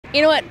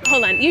You know what?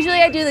 Hold on.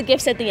 Usually I do the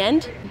gifts at the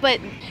end, but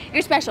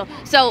you're special.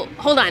 So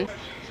hold on.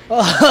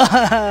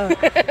 I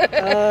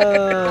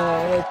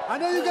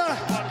know you got a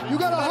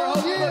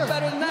whole year. You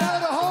got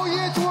a whole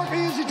year to work on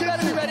your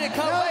jiu-jitsu. Now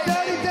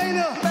Daddy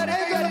Dana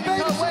ain't gonna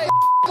babysit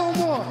no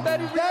more.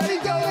 Daddy Dana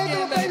ain't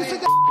gonna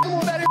babysit no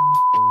more.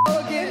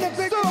 In the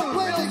big one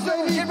places,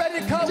 baby. Get ready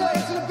to come away.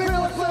 In the big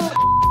one places.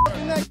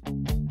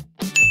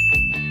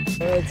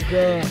 Let's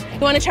go. You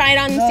want to try it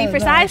on and see for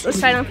size? Let's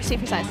try it on for see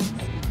for size.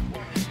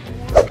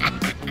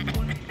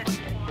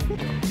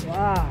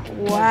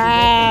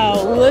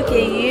 Wow, look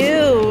at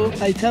you.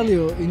 I tell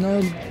you, you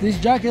know, this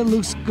jacket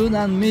looks good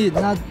on me,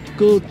 not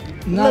good.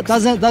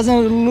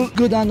 Doesn't look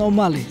good on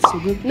O'Malley. So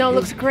good. No, it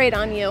looks great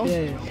on you.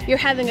 Yeah. You're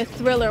having a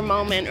thriller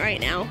moment right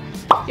now.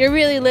 You're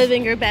really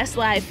living your best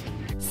life.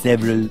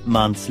 Several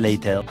months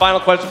later. Final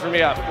question for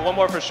me, one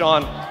more for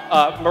Sean.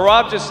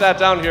 Merab just sat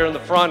down here in the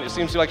front. It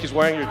seems like he's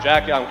wearing your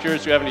jacket. I'm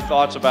curious if you have any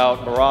thoughts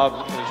about Merab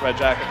and his red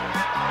jacket.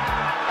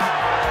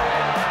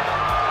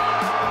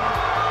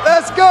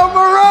 Let's go,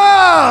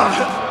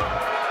 Merab!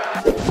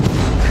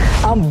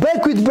 I'm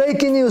back with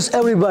breaking news,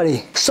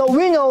 everybody. So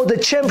we know the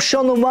champ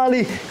Sean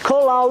O'Malley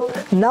called out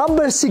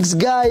 #6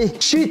 guy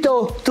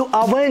Chito to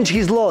avenge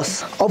his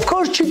loss. Of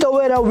course, Chito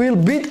Vera will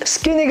beat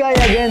skinny guy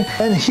again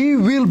and he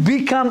will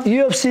become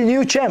UFC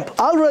new champ.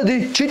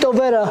 Already, Chito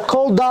Vera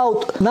called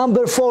out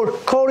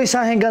 #4 Corey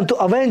Sanhagan to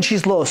avenge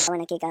his loss. I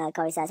want to kick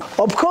Corey says.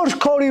 Of course,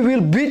 Corey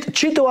will beat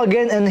Chito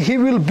again and he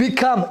will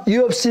become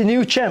UFC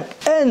new champ.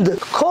 And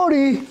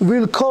Corey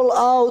will call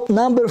out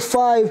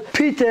 #5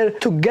 Peter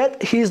to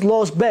get his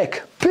loss back.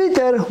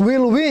 Peter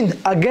will win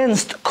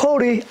against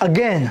Corey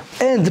again.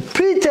 And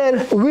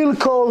Peter will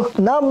call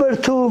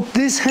 #2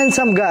 this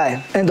handsome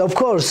guy. And of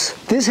course,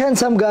 this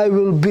handsome guy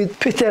will beat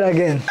Peter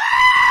again.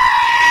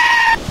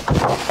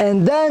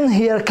 And then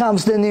here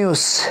comes the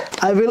news.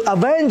 I will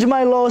avenge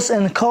my loss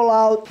and call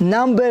out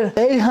number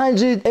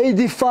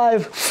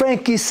 885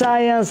 Frankie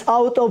Science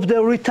out of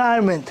the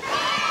retirement.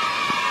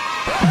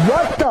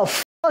 What the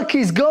fuck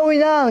is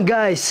going on,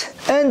 guys?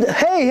 And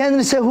hey,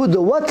 Henry Cejudo,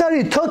 what are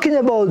you talking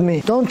about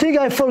me? Don't think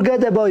I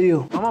forget about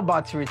you. I'm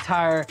about to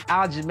retire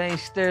Aljamain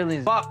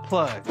Sterling's butt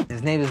plug.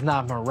 His name is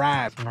not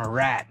Merab, it's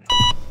Merab.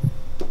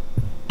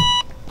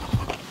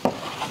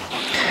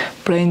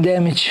 Brain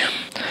damage.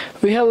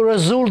 We have a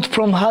result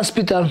from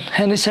hospital.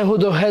 Henry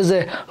Cejudo has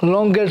a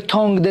longer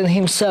tongue than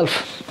himself.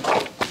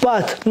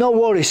 But no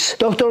worries.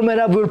 Dr.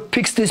 Merab will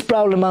fix this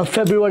problem on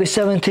February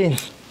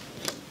 17th.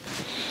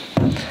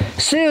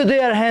 See you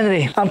there,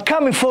 Henry. I'm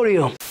coming for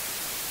you.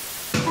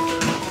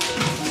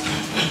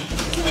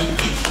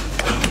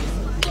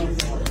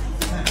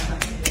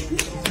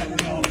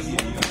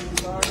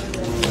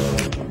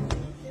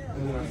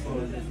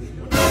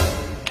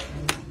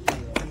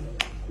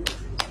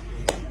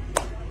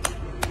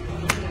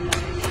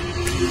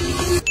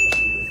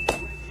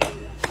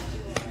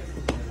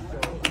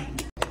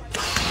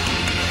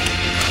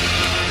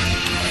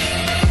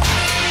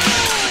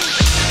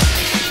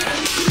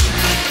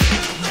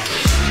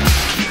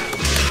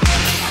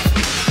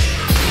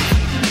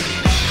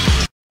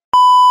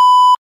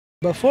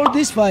 Before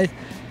this fight,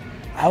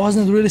 I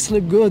wasn't really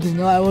sleep good, you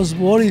know. I was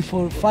worried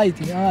for fight,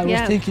 you know. I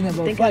was thinking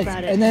about fight.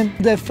 And then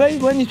the fight,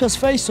 when it was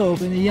face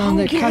off, and he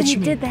catch me. He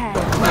did that.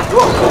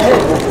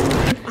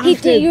 He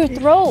did your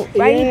throat,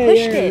 right? Yeah, he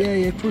pushed it. Yeah,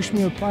 he pushed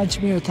me or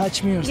punched me or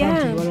touched me or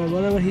something,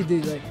 whatever he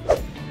did, like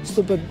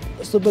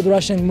stupid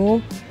Russian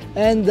move.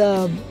 And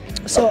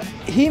so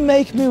he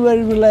make me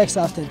very relaxed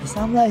after this.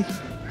 I'm like,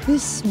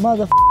 this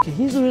motherfucker,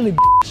 he's really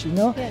bitch, you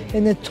know? Yeah.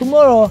 And then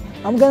tomorrow,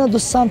 I'm gonna do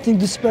something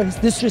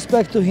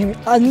disrespect to him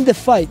in the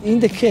fight, in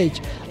the cage.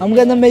 I'm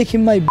gonna make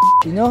him my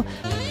bitch, you know?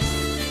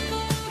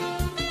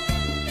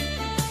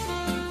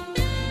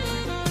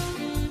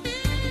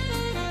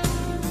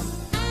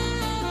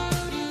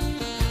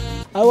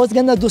 I was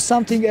gonna do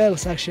something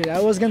else, actually. I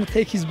was gonna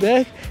take his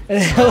back,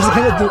 and I was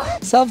gonna do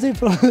something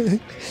from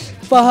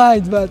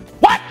behind, but...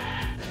 What?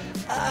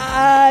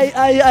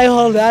 I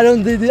hold it. I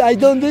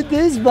don't do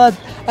this, but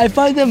I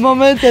find a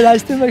moment and I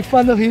still make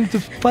fun of him to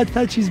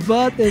touch his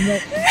butt, and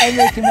I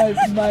make him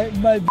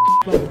my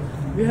butt.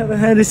 We have a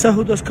Henry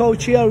Cejudo's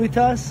coach here with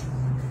us,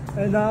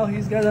 and now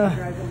he's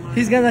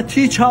gonna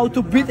teach how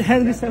to beat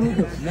Henry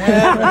Cejudo.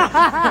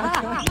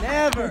 Never.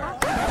 Never.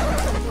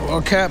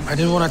 Well, Cap, I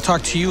didn't want to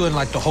talk to you and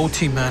like the whole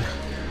team, man.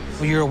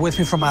 Well, you were with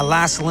me for my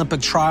last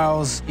Olympic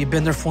trials. You've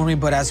been there for me,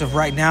 but as of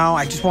right now,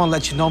 I just want to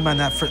let you know, man,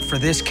 that for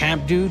this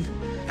camp, dude,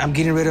 I'm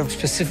getting rid of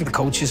specific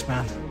coaches,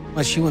 man.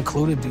 Much you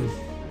included, dude.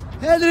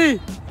 Henry,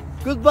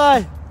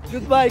 goodbye.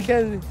 Goodbye,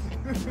 Henry.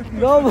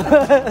 No more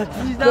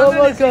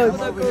coach.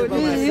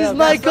 He's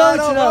my coach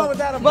now.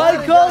 My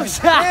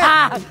coach.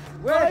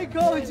 My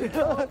coach.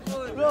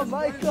 Bro,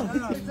 my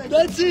coach.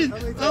 That's it.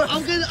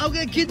 I'm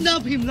gonna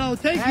kidnap him now.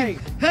 Take him.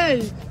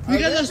 Hey, we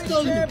gotta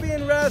stop him.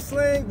 Champion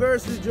Wrestling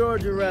versus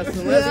Georgia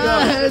Wrestling.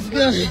 Let's go.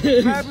 Let's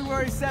go.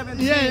 February 17th.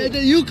 Yeah,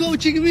 you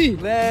coaching me.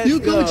 You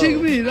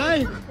coaching me,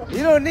 right?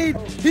 You don't need.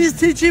 He's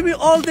teaching me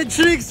all the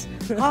tricks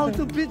how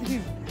to beat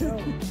him.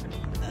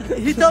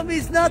 He told me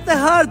it's not that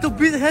hard to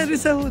beat Henry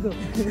Cejudo.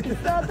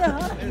 It's not that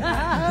hard.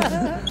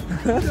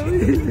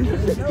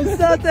 It's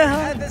not that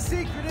hard. And the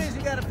secret is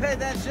you gotta pay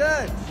that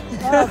judge.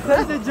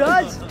 Pay the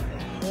judge?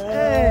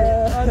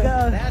 Hey,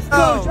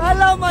 coach, I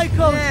love my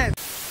coach. Yeah.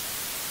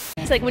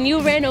 It's like when you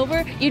ran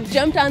over, you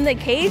jumped on the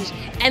cage,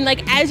 and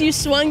like as you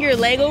swung your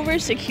leg over,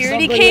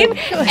 security came,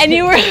 and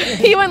you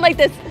went like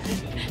this.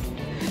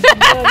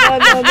 No,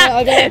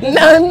 I got it.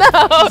 No.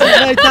 This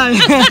is my time.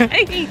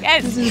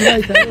 Yes. This is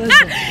my time.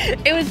 Listen.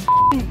 It was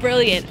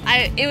brilliant.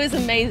 It was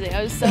amazing.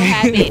 I was so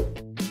happy.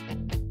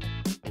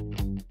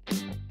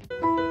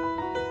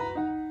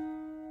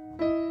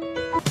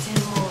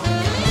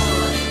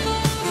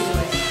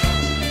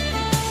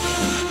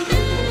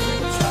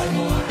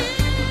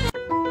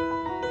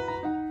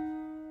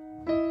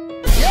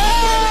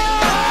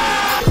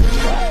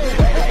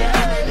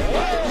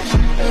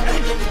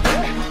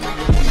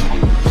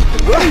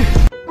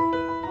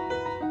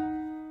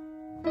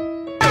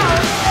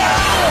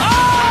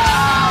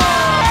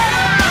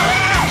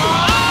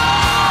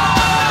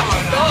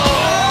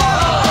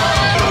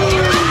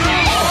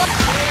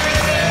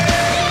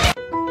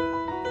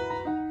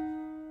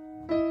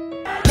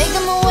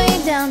 Making my way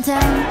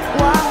downtown,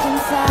 walking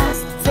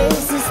fast,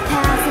 faces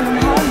pass and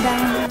I'm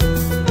homebound.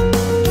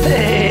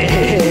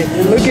 Hey,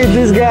 look at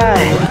this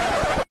guy.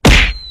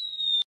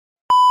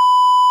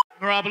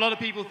 Merab, a lot of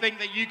people think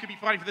that you could be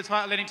fighting for the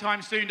title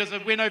anytime soon. Does a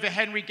win over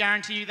Henry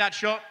guarantee you that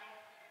shot?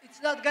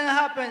 It's not gonna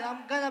happen.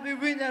 I'm gonna be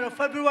winner of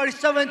February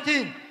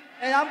 17,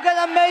 and I'm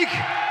gonna make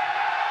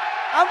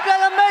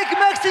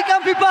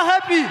Mexican people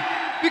happy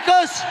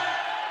because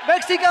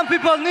Mexican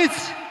people need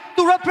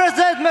to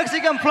represent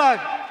Mexican flag.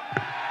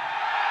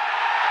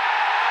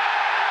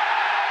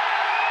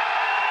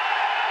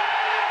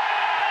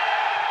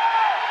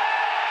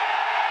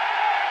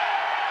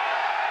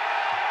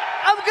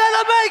 I'm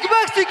gonna make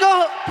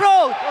Mexico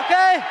proud,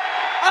 okay?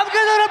 I'm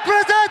gonna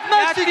represent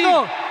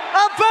Mexico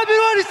on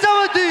February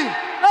 17.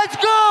 Let's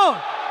go!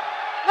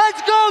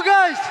 Let's go,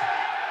 guys!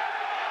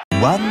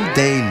 One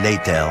day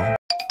later.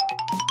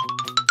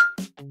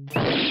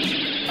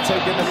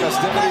 Taking the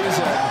festivities,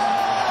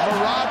 and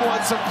Merab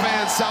won some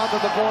fans south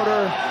of the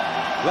border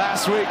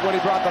last week when he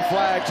brought the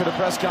flag to the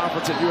press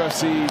conference at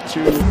UFC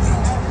 2.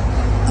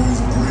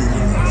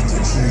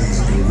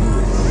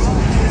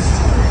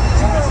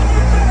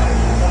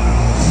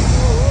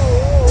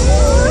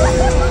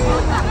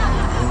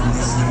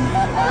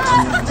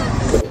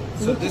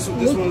 So this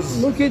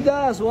was... Look at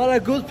us, what a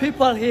good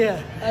people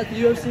here at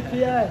UFC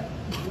PI.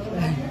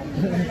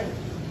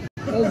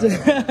 What do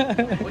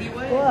you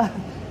weigh? Well,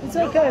 it's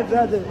okay,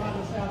 brother. You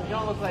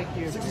don't look like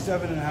you're...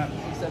 67 and a half.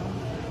 67?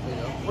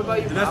 What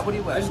about you, Rob? What do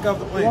you weigh? I just got off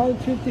the plane.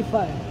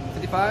 155.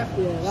 55?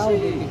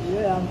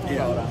 Yeah,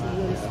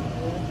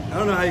 I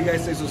don't know how you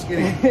guys stay so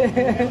skinny.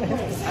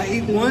 I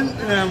eat one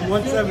and I'm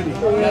 170.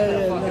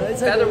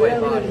 it's Featherweight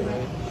okay. body.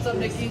 What's up,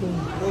 Nicky?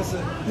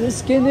 Listen. You're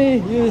skinny,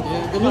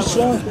 you're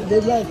strong, they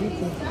like you.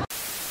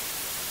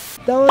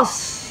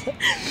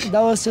 That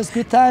was just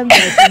good time, but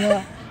you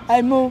know,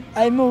 I move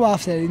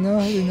after, you know,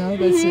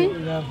 that's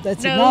it,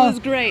 that's it. No, Now, it was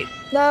great.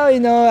 now, you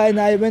know,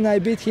 and when I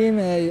beat him,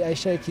 I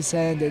shake his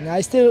hand, and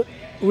I still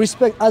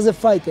respect as a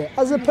fighter.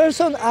 As a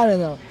person, I don't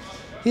know,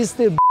 he's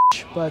still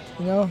but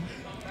you know,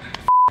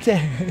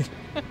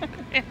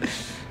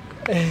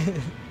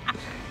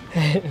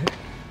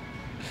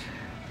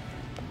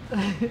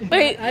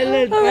 Wait, I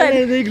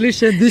learned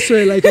English and this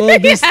way, like all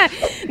this.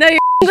 No, you're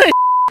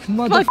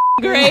Mother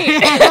great.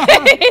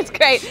 It's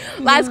great.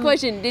 Last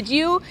question. Did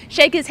you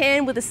shake his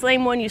hand with the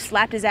same one you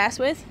slapped his ass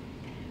with?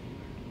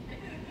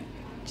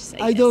 Just say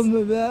I yes.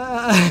 don't.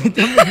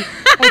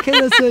 I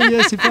cannot say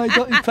yes if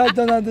I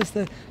don't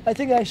understand. I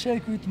think I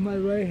shake with my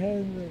right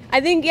hand. I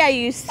think, yeah,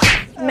 you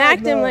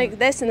smacked him no, like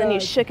this and then no. you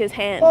shook his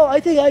hand. Oh, I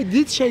think I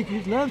did shake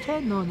with left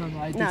hand. No,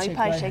 I did No, you shake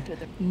probably right shaked hand.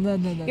 with it. No.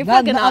 You're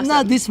fucking I'm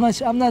not awesome. this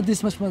much. I'm not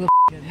this much motherfucker.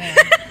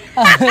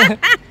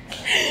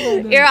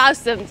 No. You're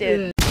awesome, dude.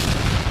 Yeah.